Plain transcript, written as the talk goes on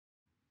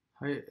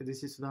Hi,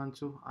 this is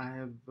Sudhanshu. I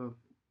have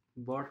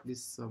bought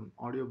this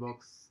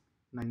AudioBox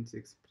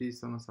 96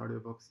 Presonus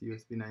AudioBox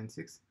USB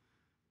 96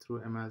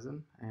 through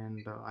Amazon,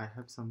 and I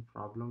have some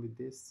problem with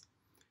this.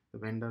 The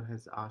vendor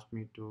has asked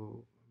me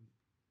to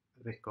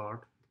record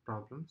the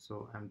problem,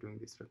 so I'm doing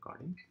this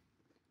recording.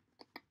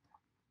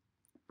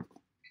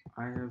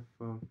 I have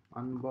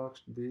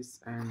unboxed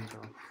this and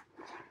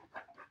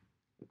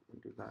let me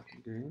do that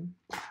again.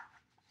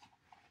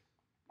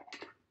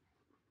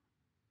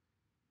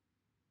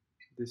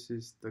 This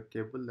is the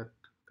cable that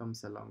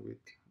comes along with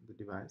the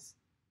device.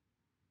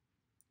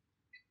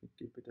 We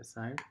keep it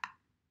aside.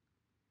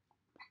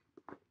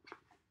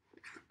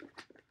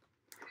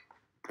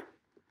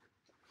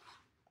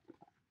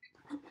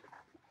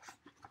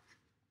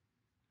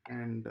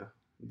 And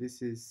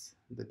this is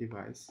the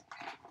device.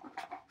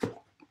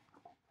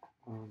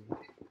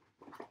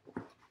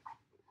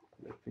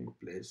 Let me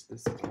place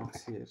this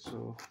box here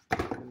so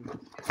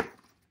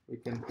we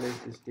can place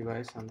this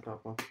device on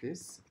top of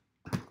this.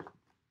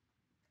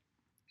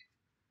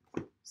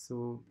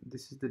 So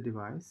this is the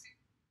device,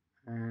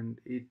 and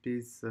it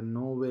is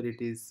nowhere it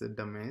is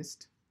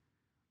damaged.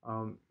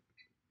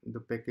 The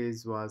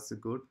package was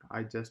good.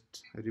 I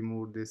just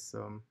removed this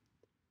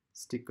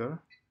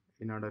sticker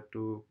in order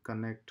to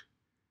connect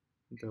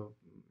the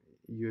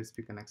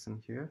USB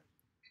connection here,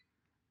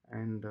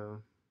 and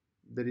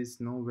there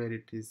is nowhere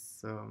it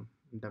is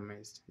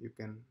damaged. You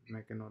can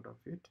make a note of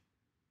it.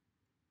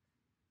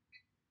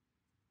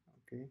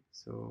 Okay,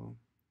 so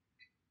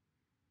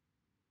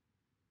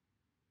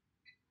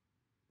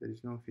there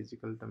is no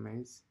physical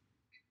damage.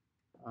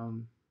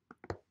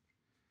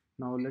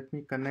 Now let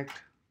me connect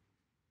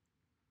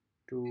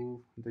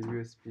to the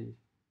USB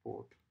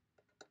port.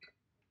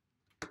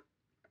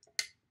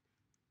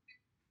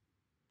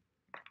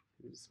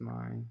 This is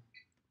my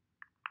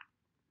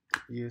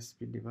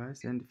USB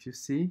device, and if you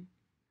see,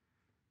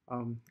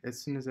 as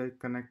soon as I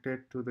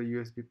connected to the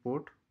USB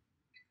port,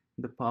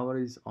 the power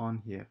is on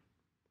here.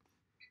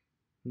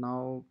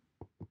 Now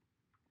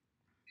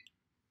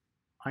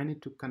I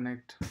need to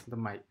connect the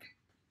mic.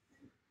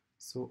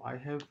 So I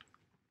have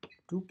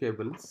two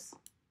cables,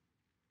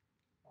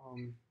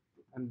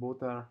 and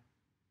both are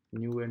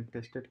new and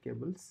tested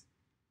cables.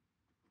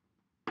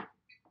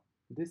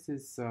 This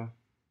is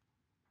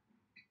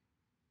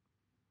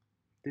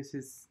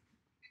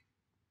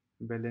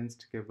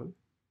balanced cable,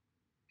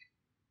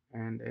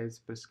 and as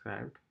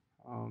prescribed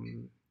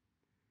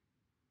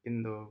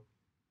in the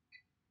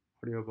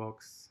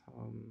AudioBox,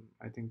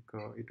 I think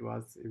it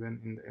was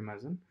even in the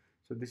Amazon.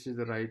 So this is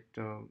the right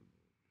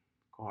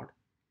cord,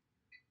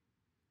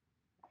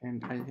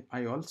 and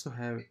I also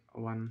have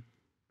one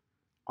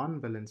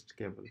unbalanced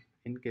cable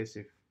in case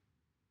if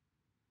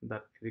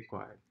that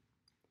required.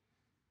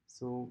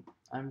 So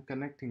I'm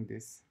connecting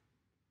this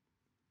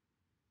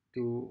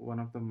to one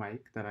of the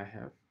mic that I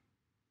have.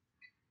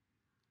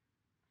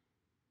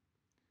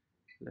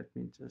 Let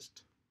me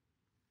just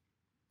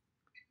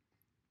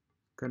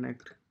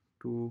connect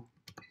to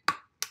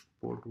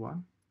port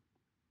 1.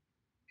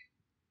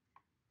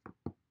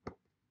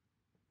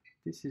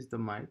 This is the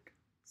mic,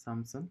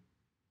 Samsung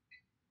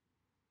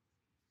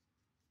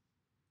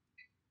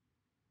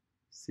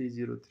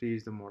C03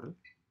 is the model,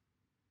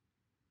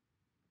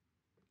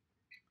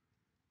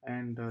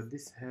 and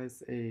this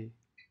has a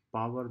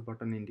power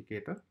button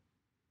indicator.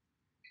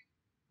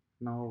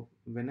 Now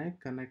when I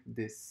connect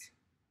this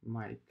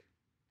mic,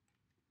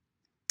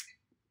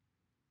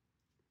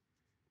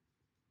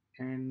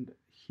 and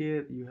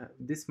here you have,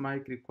 this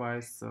mic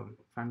requires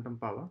phantom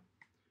power,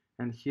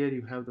 and here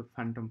you have the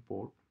phantom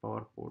port,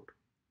 power port.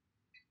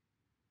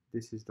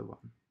 This is the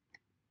one,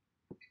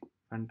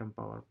 phantom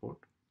power port.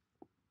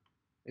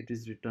 It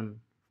is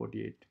written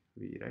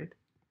 48V, right?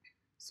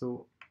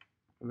 So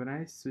when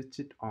I switch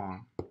it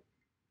on,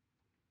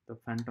 the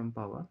phantom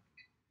power,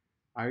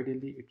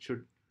 ideally it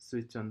should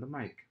switch on the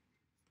mic.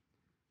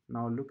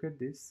 Now look at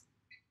this,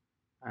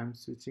 I'm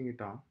switching it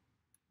on,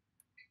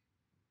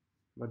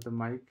 but the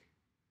mic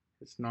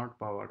is not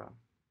powered on.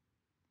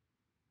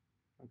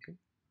 Okay,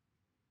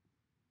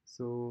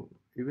 so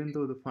even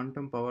though the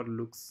phantom power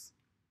looks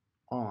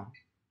on,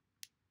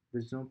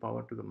 there's no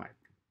power to the mic.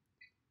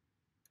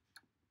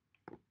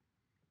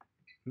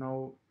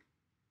 Now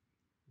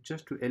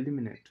just to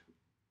eliminate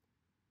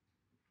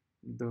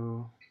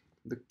the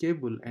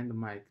cable and the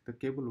mic, the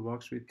cable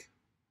works with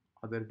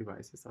other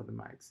devices, other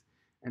mics,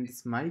 and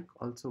this mic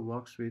also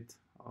works with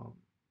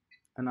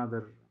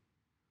another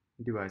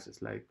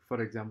devices. Like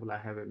for example, I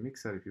have a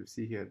mixer. If you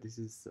see here, this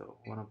is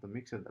one of the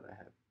mixer that I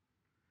have,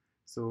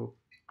 so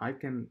I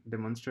can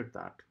demonstrate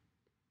that.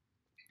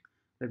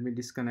 Let me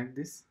disconnect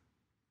this.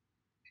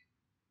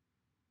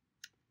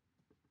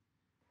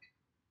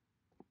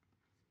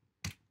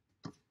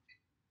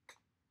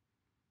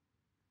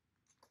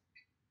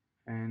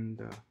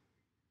 And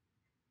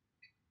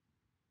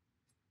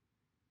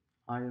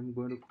I am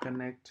going to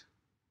connect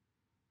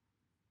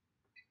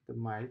the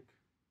mic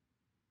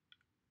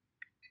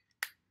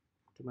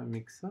to my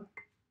mixer.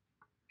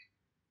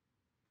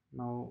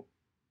 Now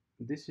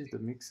this is the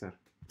mixer.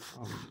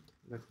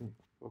 Let me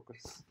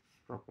focus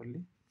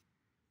properly.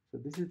 So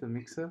this is the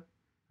mixer.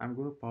 I'm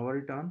going to power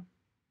it on.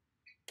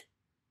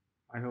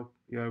 I hope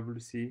you are able to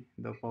see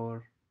the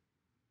power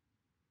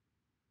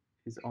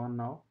is on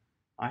now.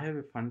 I have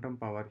a phantom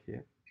power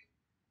here.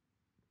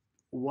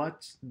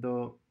 Watch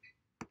the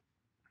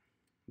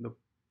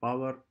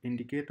power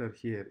indicator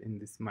here in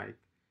this mic.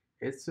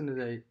 As soon as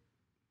I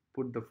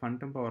put the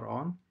phantom power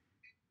on,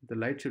 the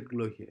light should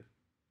glow here.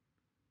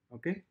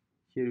 Okay,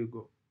 here you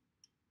go.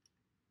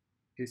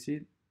 You see,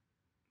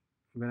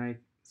 when I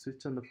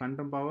switch on the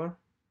phantom power,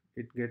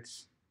 it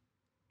gets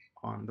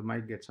on, the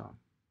mic gets on.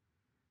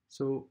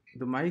 So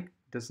the mic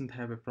doesn't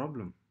have a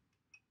problem.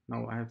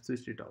 Now I have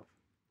switched it off.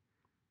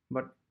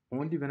 But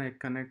only when I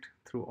connect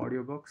through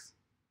AudioBox,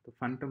 the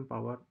phantom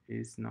power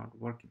is not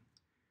working.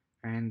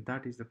 And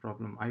that is the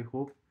problem. I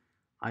hope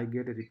I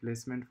get a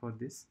replacement for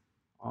this,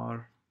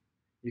 or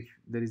if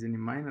there is any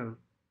minor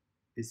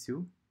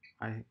issue,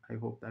 I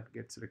hope that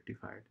gets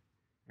rectified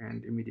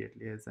and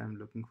immediately, as I'm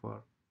looking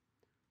for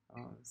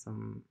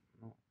some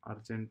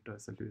urgent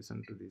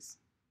solution to this.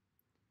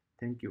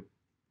 Thank you.